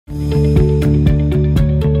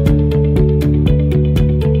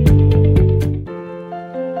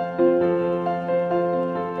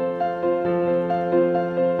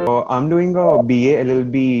I'm doing a BA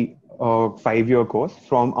LLB 5-year course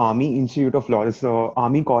from Army Institute of Law. It's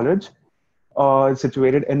Army College,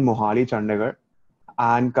 situated in Mohali, Chandigarh.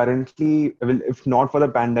 And currently, well, if not for the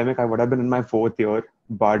pandemic, I would have been in my 4th year,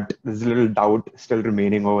 but there's a little doubt still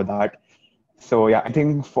remaining over that. So yeah, I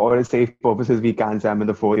think for safe purposes, we can say I'm in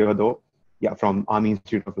the 4th year though. Yeah, from Army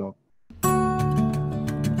Institute of Law.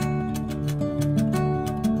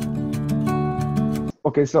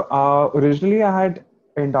 Okay, so originally I had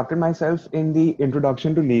inducted myself in the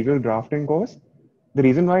Introduction to Legal Drafting course. The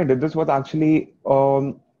reason why I did this was actually,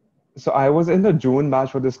 so I was in the June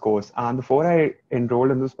batch for this course, and before I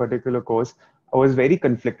enrolled in this particular course, I was very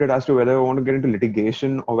conflicted as to whether I want to get into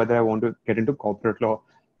litigation or whether I want to get into corporate law.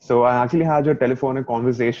 So I actually had a telephonic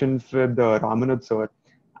conversation with Ramanand sir,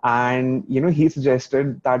 and he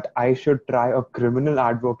suggested that I should try a criminal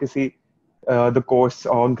advocacy, the course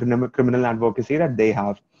on criminal advocacy that they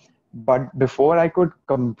have. But before I could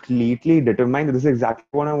completely determine that this is exactly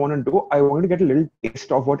what I want to do, I wanted to get a little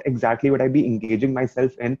taste of what exactly would I be engaging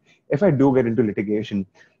myself in if I do get into litigation.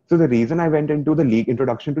 So the reason I went into the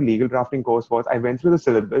introduction to legal drafting course was I went through the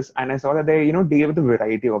syllabus and I saw that they, deal with a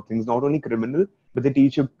variety of things, not only criminal, but they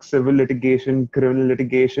teach you civil litigation, criminal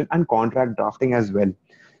litigation, and contract drafting as well.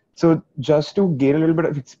 So just to gain a little bit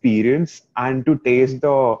of experience and to taste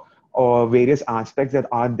the various aspects that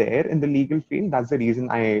are there in the legal field, that's the reason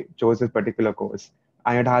I chose this particular course.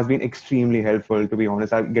 And it has been extremely helpful, to be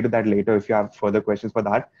honest. I'll get to that later if you have further questions for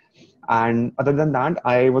that. And other than that,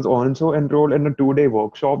 I was also enrolled in a 2-day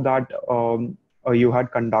workshop that you had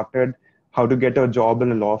conducted, how to get a job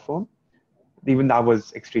in a law firm. Even that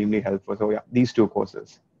was extremely helpful. So yeah, these 2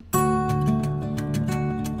 courses.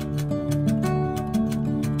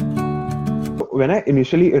 When I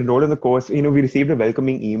initially enrolled in the course, we received a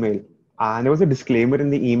welcoming email, and there was a disclaimer in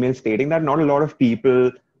the email stating that not a lot of people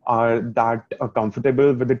are that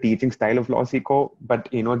comfortable with the teaching style of LawSikho, but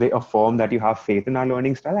they affirm that you have faith in our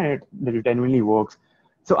learning style and it genuinely works.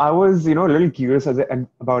 So I was a little curious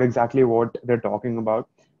about exactly what they're talking about.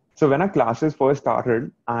 So when our classes first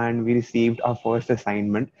started and we received our first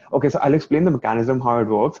assignment, okay, so I'll explain the mechanism how it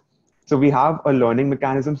works. So we have a learning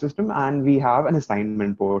mechanism system and we have an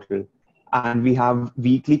assignment portal. And we have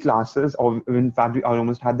weekly classes, or in fact, we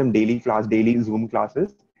almost had them daily Zoom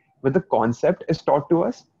classes, where the concept is taught to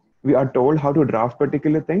us. We are told how to draft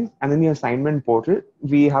particular things. And in the assignment portal,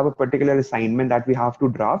 we have a particular assignment that we have to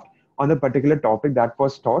draft on the particular topic that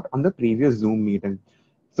was taught on the previous Zoom meeting.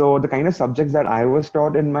 So the kind of subjects that I was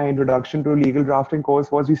taught in my introduction to legal drafting course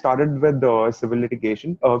was we started with the civil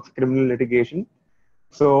litigation, criminal litigation.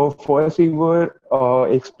 So first we were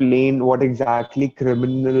explain what exactly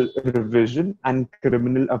criminal revision and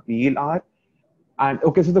criminal appeal are. And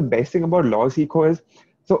okay, so the best thing about LawSikho is,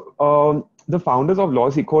 so the founders of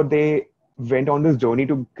LawSikho, they went on this journey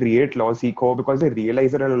to create LawSikho because they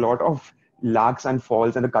realized there are a lot of lacks and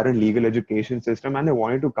faults in the current legal education system, and they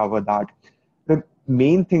wanted to cover that. The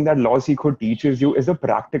main thing that LawSikho teaches you is the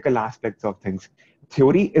practical aspects of things.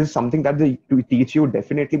 Theory is something that they teach you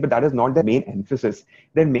definitely, but that is not their main emphasis.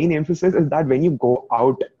 Their main emphasis is that when you go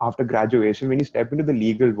out after graduation, when you step into the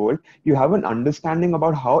legal world, you have an understanding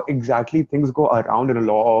about how exactly things go around in a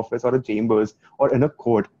law office or a chambers or in a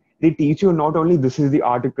court. They teach you not only this is the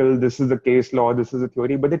article, this is the case law, this is the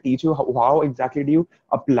theory, but they teach you how exactly do you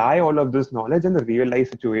apply all of this knowledge in the real life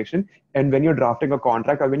situation. And when you're drafting a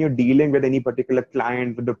contract or when you're dealing with any particular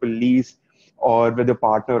client, with the police or with the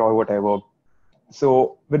partner or whatever.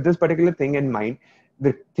 So with this particular thing in mind,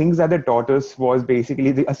 the things that they taught us was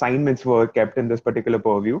basically the assignments were kept in this particular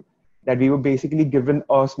purview, that we were basically given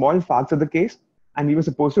a small facts of the case and we were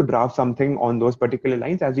supposed to draft something on those particular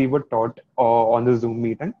lines as we were taught on the Zoom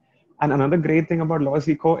meeting. And another great thing about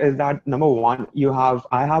LawSikho is that number one,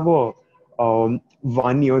 I have a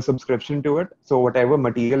 1-year subscription to it. So whatever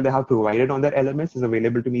material they have provided on their LMS is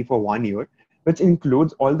available to me for 1 year, which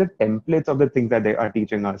includes all the templates of the things that they are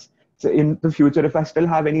teaching us. So in the future, if I still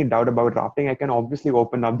have any doubt about drafting, I can obviously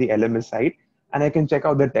open up the LMS site and I can check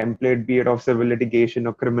out the template, be it of civil litigation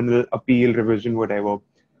or criminal appeal, revision, whatever.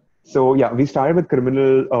 So yeah, we started with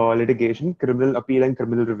criminal litigation, criminal appeal, and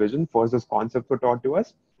criminal revision. First, those concepts were taught to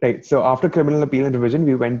us. Right. So after criminal appeal and revision,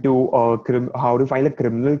 we went to how to file a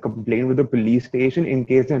criminal complaint with the police station in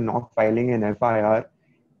case they're not filing an FIR.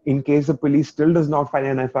 In case the police still does not file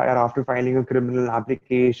an FIR after filing a criminal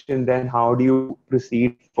application, then how do you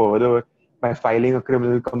proceed further by filing a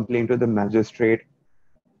criminal complaint to the magistrate?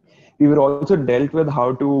 We were also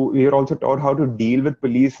we were also taught how to deal with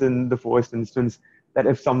police in the first instance, that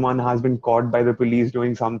if someone has been caught by the police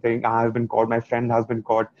doing something, I have been caught, my friend has been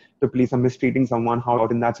caught, the police are mistreating someone, how out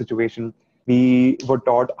in that situation. We were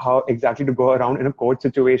taught how exactly to go around in a court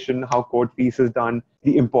situation, how court fees is done,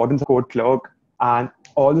 the importance of court clerk, and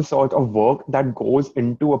all the sort of work that goes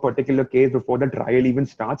into a particular case before the trial even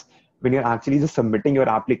starts. When you're actually just submitting your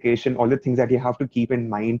application, all the things that you have to keep in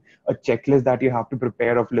mind, a checklist that you have to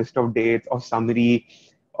prepare of list of dates, of summary,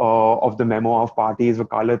 of the memo of parties,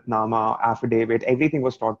 wakalatnama, affidavit, everything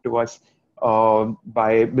was taught to us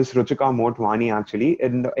by Ms. Ruchika Motwani actually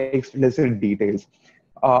in the explicit details.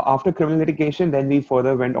 After criminal litigation, then we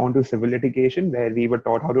further went on to civil litigation, where we were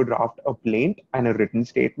taught how to draft a plaint and a written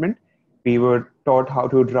statement. We were taught how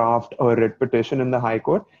to draft a writ petition in the High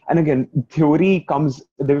Court. And again, theory comes,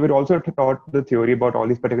 they were also taught the theory about all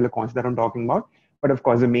these particular concepts that I'm talking about. But of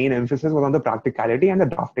course, the main emphasis was on the practicality and the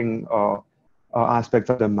drafting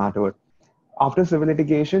aspects of the matter. After civil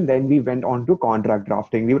litigation, then we went on to contract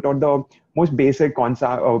drafting. We were taught the most basic contracts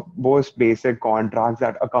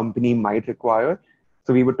that a company might require.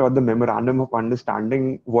 So we were taught the memorandum of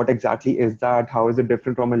understanding. What exactly is that? How is it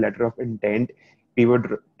different from a letter of intent? We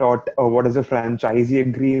were taught what is a franchisee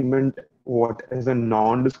agreement, what is a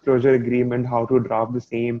non-disclosure agreement, how to draft the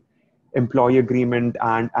same, employee agreement,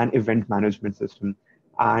 and an event management system.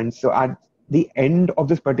 And so at the end of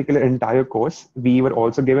this particular entire course, we were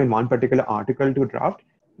also given one particular article to draft.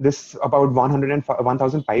 This about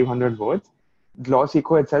 1,500 words.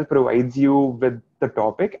 LawSikho itself provides you with the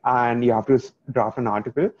topic, and you have to draft an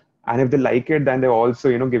article. And if they like it, then they also,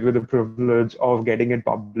 give you the privilege of getting it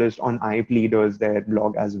published on iPleaders, their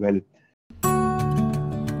blog as well.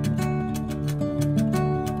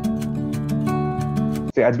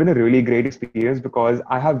 So yeah, it's been a really great experience because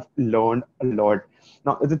I have learned a lot.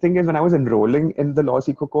 Now, the thing is, when I was enrolling in the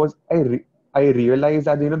LawSikho course, I realized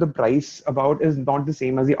that, the price about is not the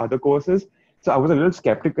same as the other courses. So I was a little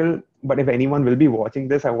skeptical, but if anyone will be watching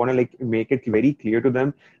this, I want to make it very clear to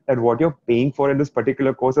them that what you're paying for in this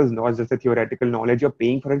particular course is not just a theoretical knowledge. You're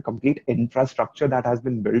paying for a complete infrastructure that has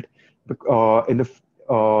been built in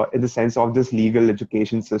the sense of this legal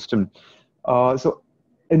education system. So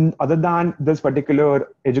other than this particular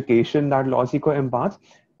education that LawSikho imparts,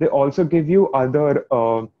 they also give you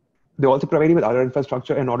they also provide you with other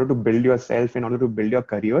infrastructure in order to build yourself, in order to build your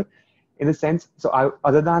career. In a sense, so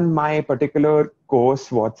other than my particular course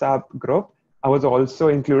WhatsApp group, I was also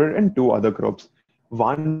included in two other groups.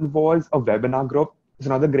 One was a webinar group.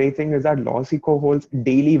 So another great thing is that LawSikho holds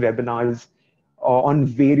daily webinars on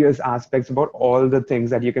various aspects about all the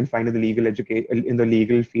things that you can find in the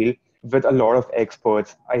legal field with a lot of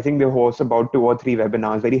experts. I think they host about 2 or 3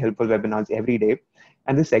 webinars, very helpful webinars every day.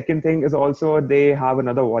 And the second thing is also they have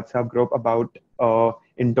another WhatsApp group about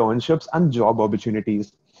internships and job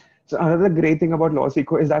opportunities. So another great thing about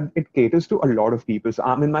LawSikho is that it caters to a lot of people. So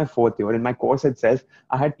I'm in my 4th year. In my course itself,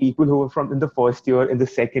 I had people who were in the 1st year, in the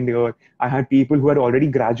 2nd year. I had people who had already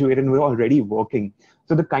graduated and were already working.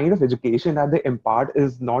 So the kind of education that they impart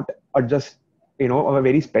is not just a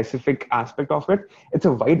very specific aspect of it. It's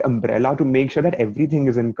a wide umbrella to make sure that everything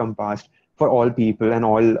is encompassed for all people and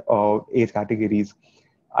all age categories.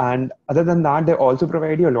 And other than that, they also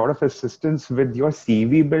provide you a lot of assistance with your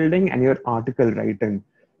CV building and your article writing.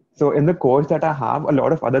 So in the course that I have, a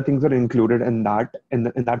lot of other things are included in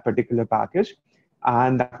that particular package.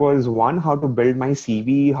 And that was one, how to build my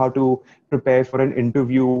CV, how to prepare for an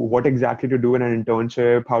interview, what exactly to do in an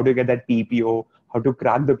internship, how to get that PPO, how to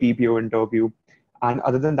crack the PPO interview. And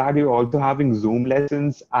other than that, we're also having Zoom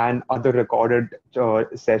lessons and other recorded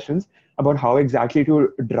sessions about how exactly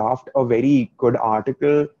to draft a very good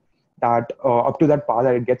article that up to that part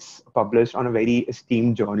that it gets published on a very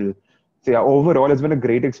esteemed journal. So yeah, overall, it's been a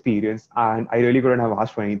great experience, and I really couldn't have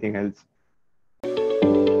asked for anything else.